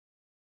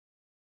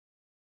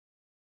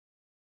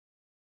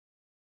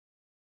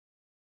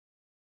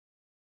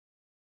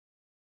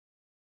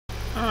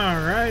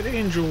Alright,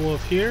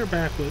 Angelwolf here,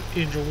 back with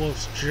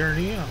Angelwolf's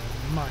Journey on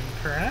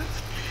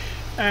Minecraft.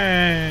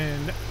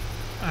 And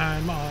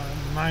I'm on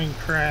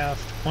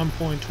Minecraft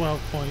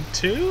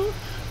 1.12.2.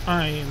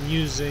 I am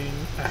using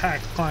a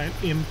hacked client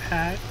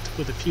Impact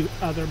with a few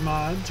other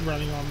mods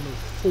running on the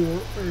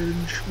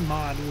Forge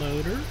mod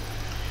loader.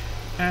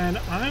 And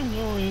I'm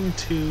going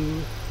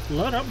to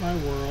load up my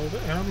world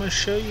and I'm going to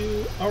show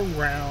you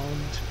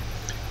around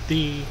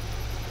the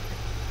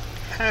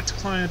hacked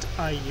client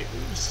I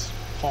use,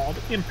 called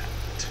Impact.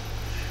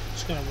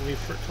 Just gonna wait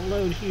for it to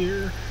load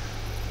here.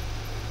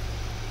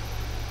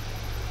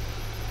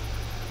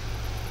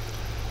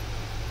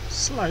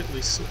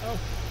 Slightly slow.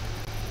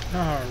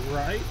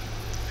 Alright.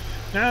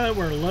 Now that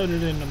we're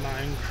loaded into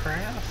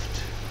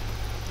Minecraft,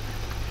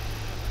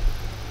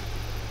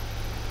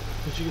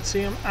 as you can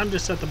see, I'm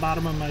just at the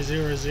bottom of my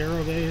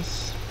 0-0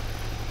 base.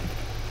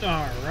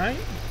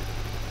 Alright.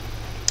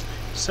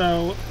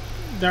 So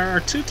there are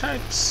two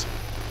types.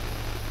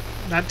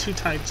 Not two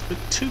types, but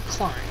two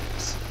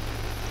clients.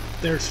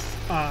 There's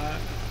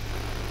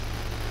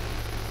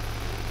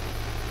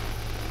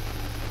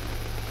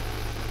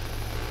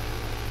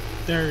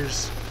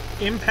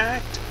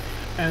Impact,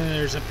 and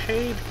there's a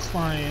paid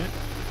client,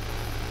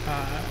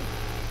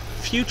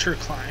 Future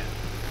client.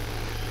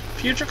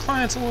 Future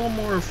client's a little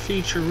more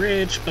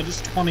feature-rich, but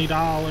it's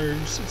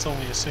 $20. It's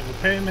only a single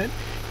payment.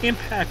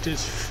 Impact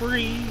is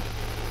free,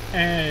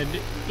 and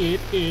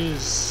it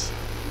is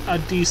a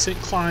decent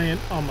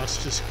client,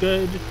 almost as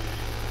good.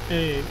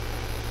 And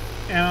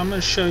I'm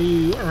going to show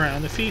you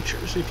around the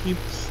features. If you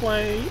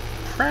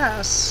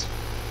press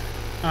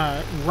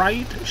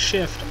right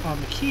shift on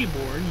the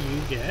keyboard,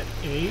 you get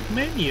a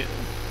menu.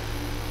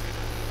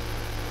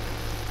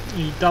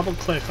 You double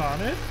click on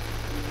it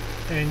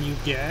and you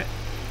get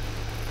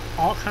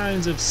all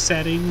kinds of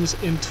settings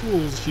and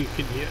tools you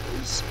can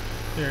use.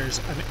 There's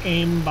an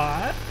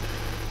aimbot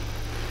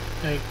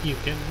that you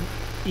can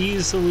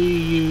easily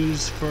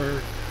use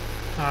for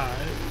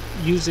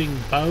using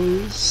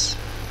bows.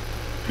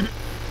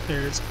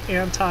 There's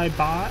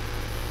anti-bot.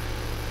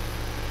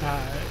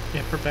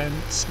 It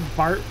prevents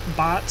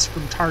bots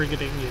from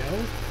targeting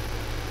you.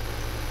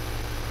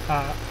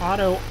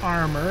 Auto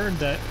armor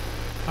that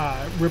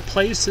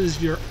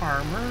replaces your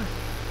armor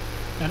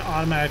and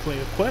automatically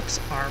equips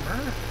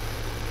armor.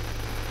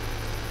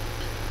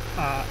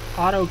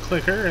 Auto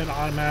clicker, it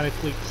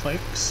automatically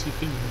clicks. You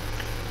can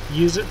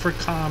use it for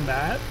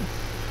combat.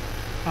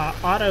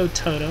 Auto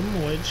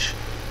totem, which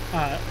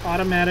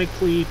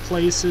automatically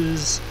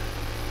places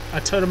a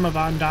totem of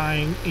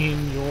undying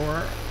in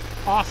your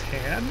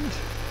offhand.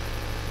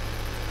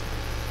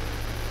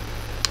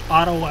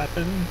 Auto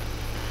weapon,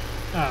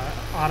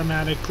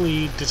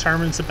 automatically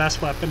determines the best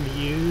weapon to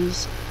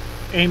use.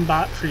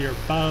 Aimbot for your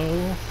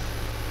bow.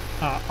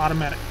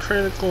 Automatic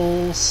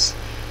criticals.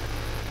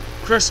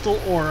 Crystal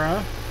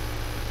aura,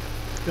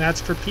 that's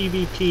for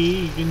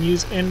PvP. You can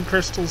use end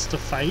crystals to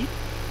fight,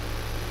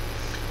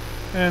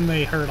 and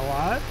they hurt a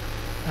lot.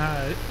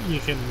 You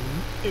can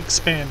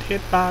expand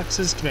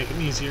hitboxes to make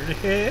them easier to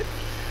hit.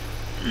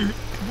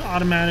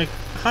 Automatic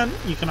hunt,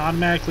 you can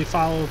automatically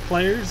follow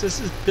players. This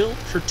is built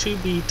for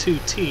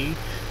 2B2T,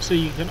 so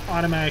you can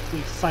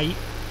automatically fight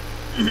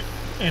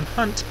and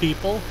hunt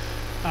people.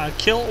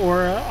 Kill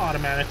aura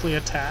automatically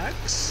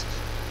attacks.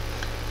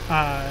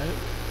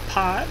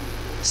 Pot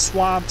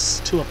swaps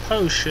to a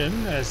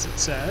potion, as it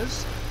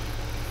says.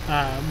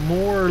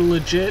 More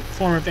legit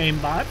form of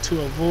aimbot to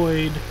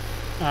avoid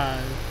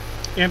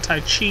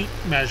anti-cheat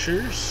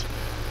measures.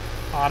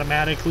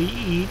 Automatically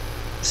eat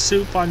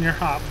soup on your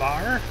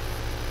hotbar.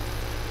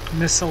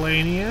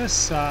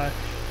 Miscellaneous,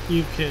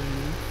 you can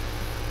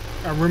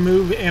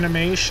remove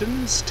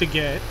animations to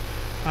get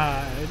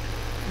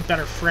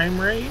better frame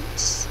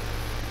rates.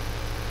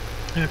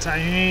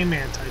 Anti-aim,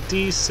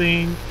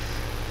 anti-desync,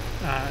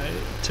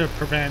 to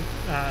prevent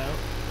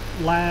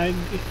lag,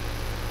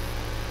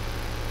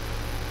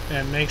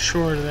 and make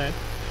sure that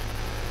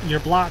your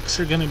blocks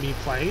are going to be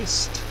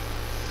placed.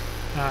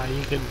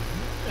 You can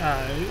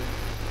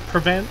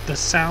prevent the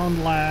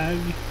sound lag.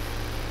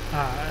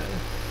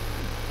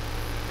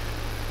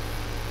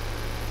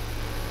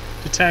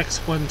 Detects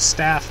when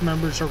staff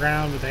members are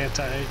around with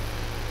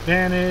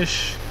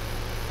anti-vanish.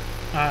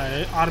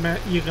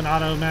 You can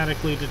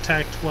automatically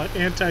detect what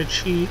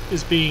anti-cheat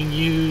is being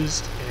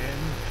used and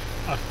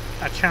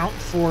account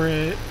for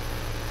it.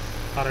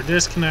 Auto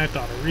disconnect,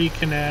 auto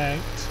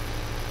reconnect.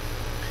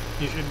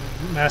 You can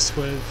mess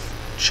with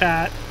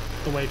chat,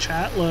 the way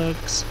chat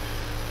looks.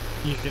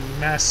 You can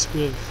mess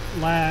with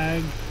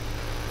lag.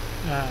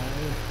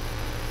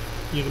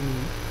 You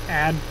can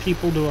add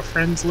people to a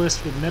friends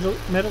list with middle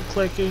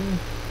clicking.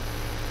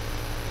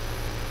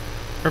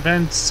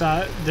 Prevents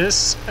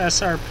this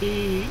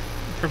SRP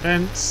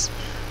prevents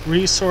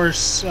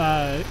resource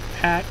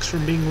packs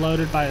from being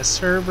loaded by a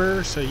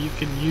server, so you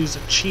can use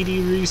a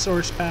cheaty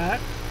resource pack.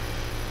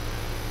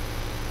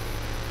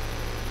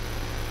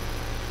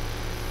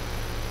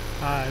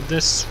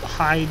 This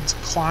hides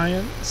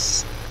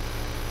clients.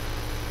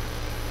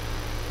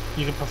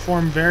 You can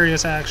perform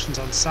various actions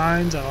on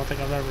signs. I don't think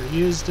I've ever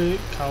used it.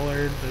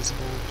 Colored,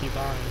 visible,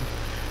 keybind.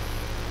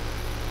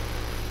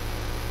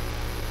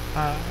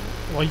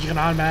 Well, you can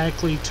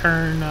automatically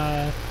turn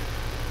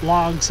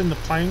logs into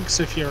planks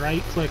if you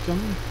right-click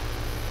them.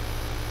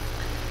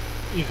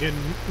 You can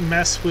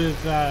mess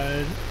with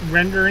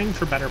rendering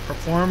for better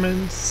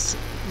performance.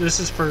 This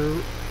is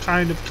for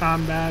kind of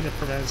combat. It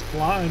prevents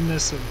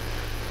blindness and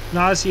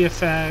nausea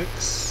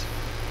effects.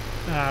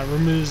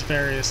 Removes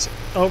various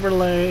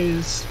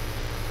overlays.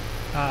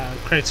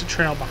 Creates a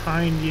trail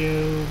behind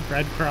you.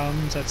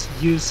 Breadcrumbs. That's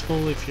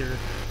useful if you're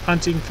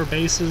hunting for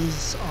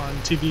bases on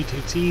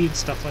 2B2T and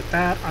stuff like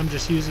that. I'm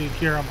just using it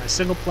here on my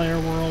single player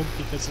world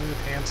because it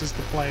enhances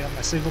the play on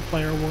my single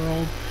player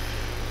world.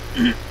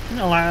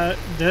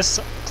 This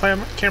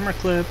camera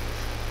clip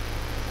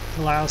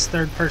allows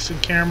third-person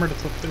camera to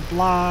clip through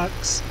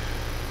blocks,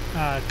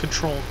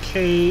 control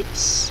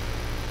capes,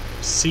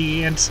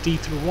 see entity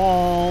through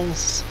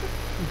walls,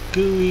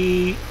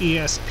 GUI,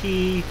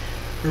 ESP,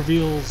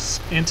 reveals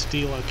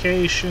entity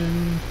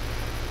location.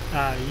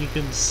 You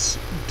can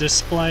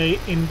display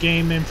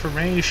in-game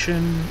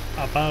information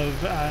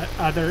above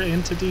other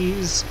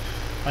entities,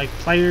 like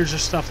players or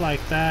stuff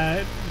like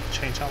that.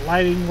 Change how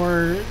lighting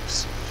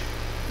works.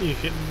 You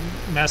can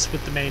mess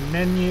with the main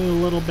menu a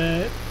little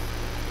bit.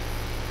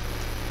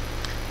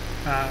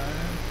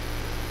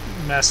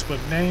 Mess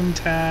with name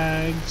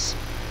tags.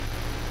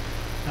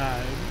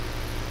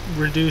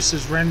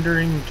 Reduces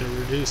rendering to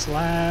reduce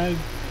lag.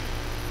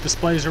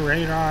 Displays a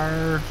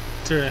radar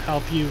to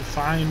help you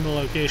find the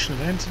location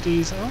of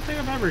entities. I don't think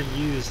I've ever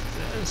used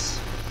this.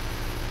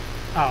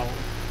 Oh.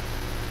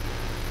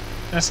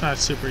 That's not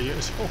super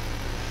useful.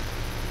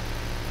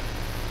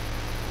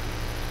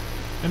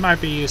 It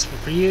might be useful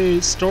for you.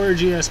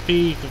 Storage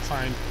ESP, you can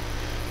find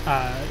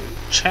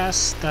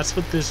chests. That's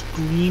what this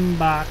green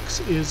box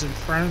is in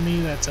front of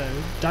me. That's a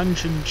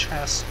dungeon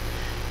chest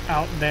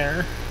out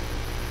there.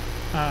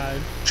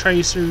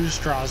 Tracers,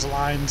 draws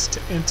lines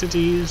to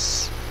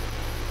entities.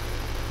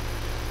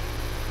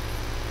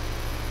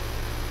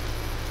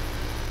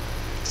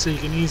 So you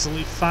can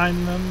easily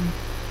find them.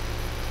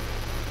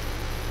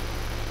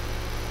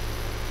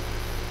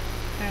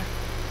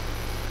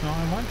 No,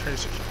 I want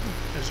tracers on.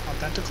 I just want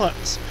that to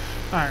close.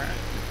 Alright.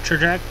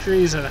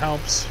 Trajectories, it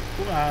helps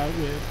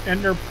with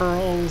ender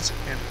pearls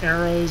and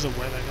arrows of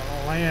where they're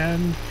going to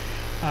land.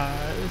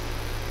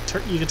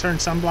 You can turn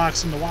some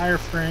blocks into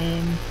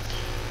wireframe.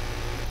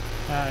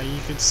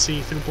 You can see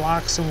through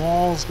blocks and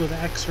walls with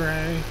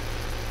X-ray.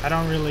 I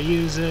don't really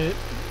use it.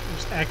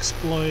 There's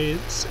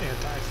exploits,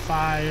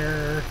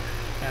 anti-fire,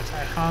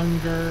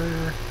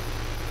 anti-hunger.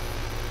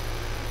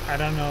 I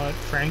don't know what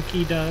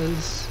Frankie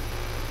does.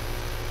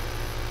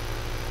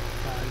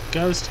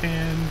 Ghost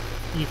hand.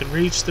 You can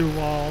reach through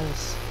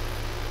walls.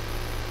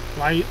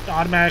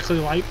 Automatically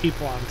light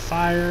people on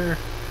fire.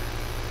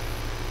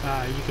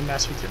 You can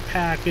mess with your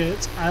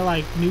packets. I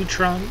like new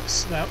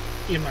trunks that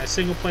in my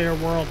single player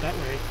world. That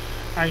way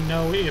I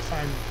know if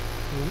I'm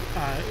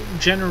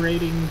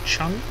generating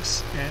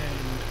chunks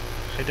and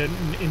I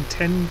didn't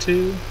intend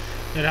to.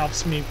 It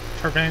helps me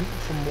prevent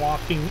from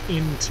walking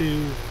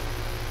into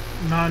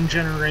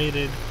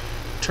non-generated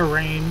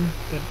terrain,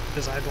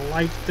 because I'd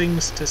like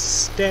things to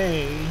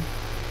stay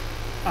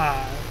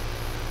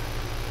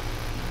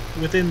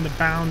within the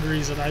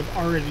boundaries that I've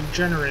already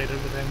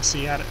generated with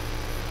MC Edit.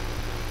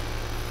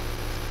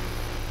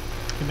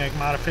 You make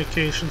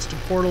modifications to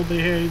portal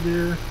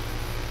behavior.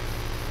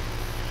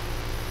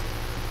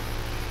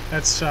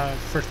 That's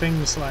for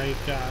things like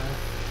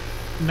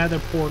nether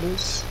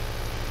portals.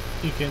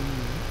 You can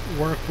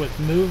work with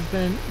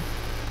movement.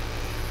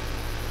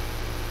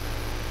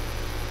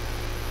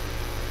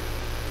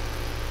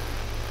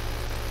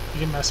 You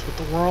can mess with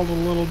the world a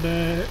little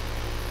bit.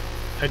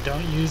 I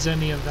don't use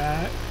any of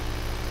that.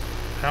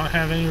 I don't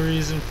have any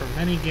reason for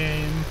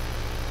minigame.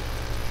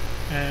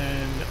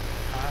 And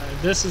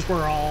this is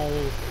where all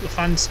the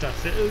fun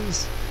stuff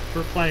is.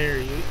 For a player,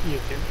 you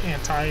can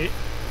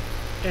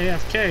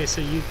anti-AFK,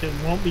 so you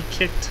won't be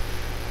kicked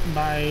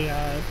by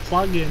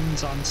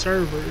plugins on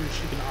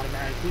servers. You can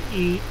automatically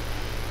eat.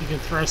 You can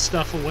throw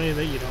stuff away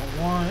that you don't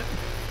want.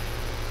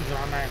 You can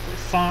automatically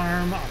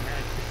farm,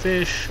 automatically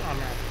fish,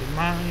 automatically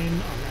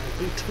mine,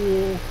 automatically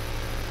tool.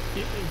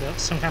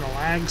 Some kind of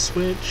lag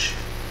switch.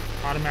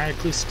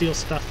 Automatically steal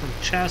stuff from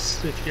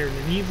chests if you're in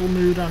an evil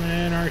mood on an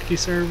Anarchy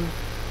server.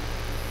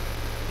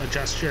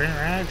 Adjust your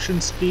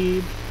interaction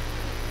speed.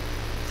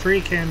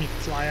 Free cam, you can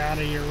fly out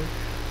of your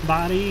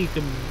body.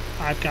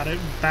 I've got it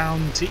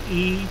bound to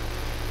E,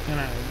 and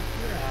I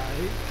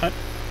put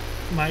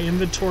my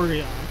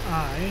inventory on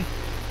I.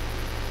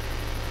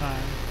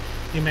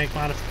 You make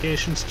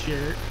modifications to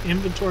your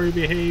inventory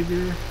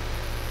behavior.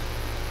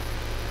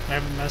 I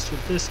haven't messed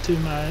with this too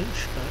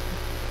much, but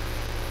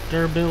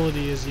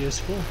durability is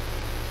useful.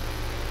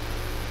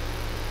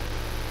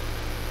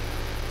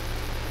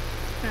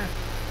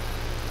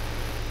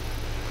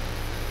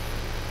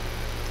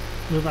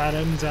 Move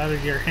items out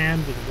of your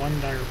hand with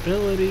 1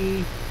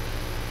 durability.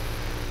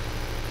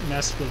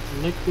 Mess with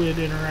liquid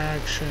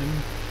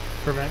interaction.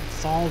 prevent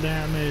fall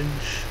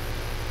damage,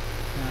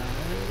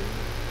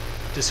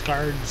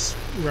 discards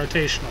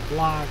rotational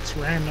blocks,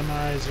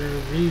 randomizer,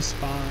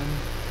 respawn,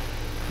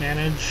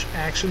 manage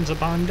actions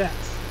upon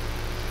death.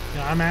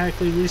 You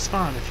automatically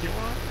respawn if you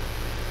want.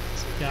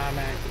 So you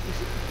automatically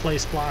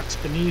place blocks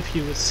beneath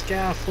you with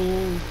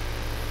scaffold,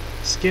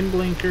 skin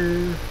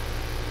blinker,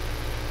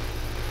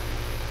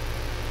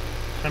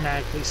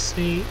 automatically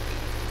sneak.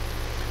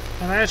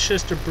 Now that's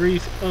just a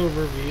brief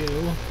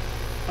overview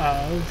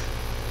of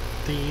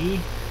the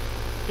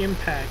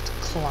Impact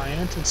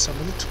client and some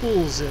of the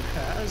tools it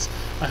has.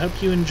 I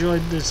hope you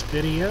enjoyed this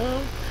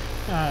video.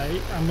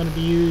 I'm going to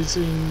be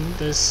using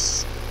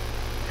this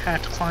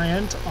hacked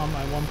client on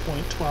my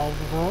 1.12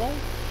 world.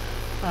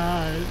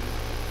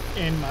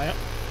 In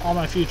all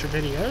my future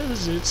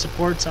videos, it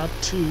supports up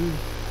to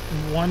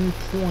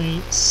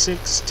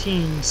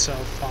 1.16 so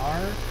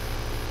far.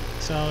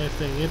 So if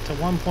they get to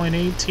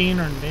 1.18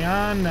 or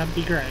beyond, that'd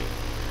be great.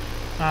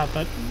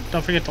 But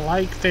don't forget to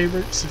like,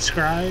 favorite,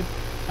 subscribe.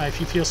 If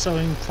you feel so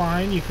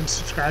inclined, you can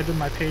subscribe to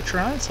my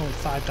Patreon. It's only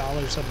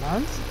 $5 a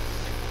month.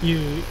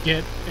 You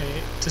get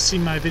to see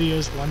my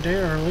videos one day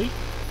early.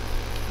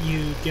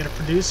 You get a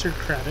producer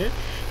credit,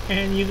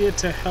 and you get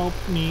to help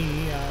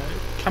me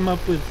come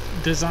up with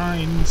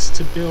designs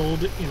to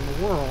build in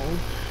the world,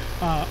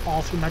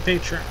 all through my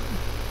Patreon.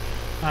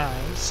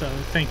 So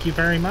thank you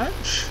very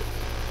much,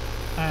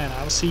 and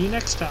I will see you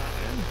next time.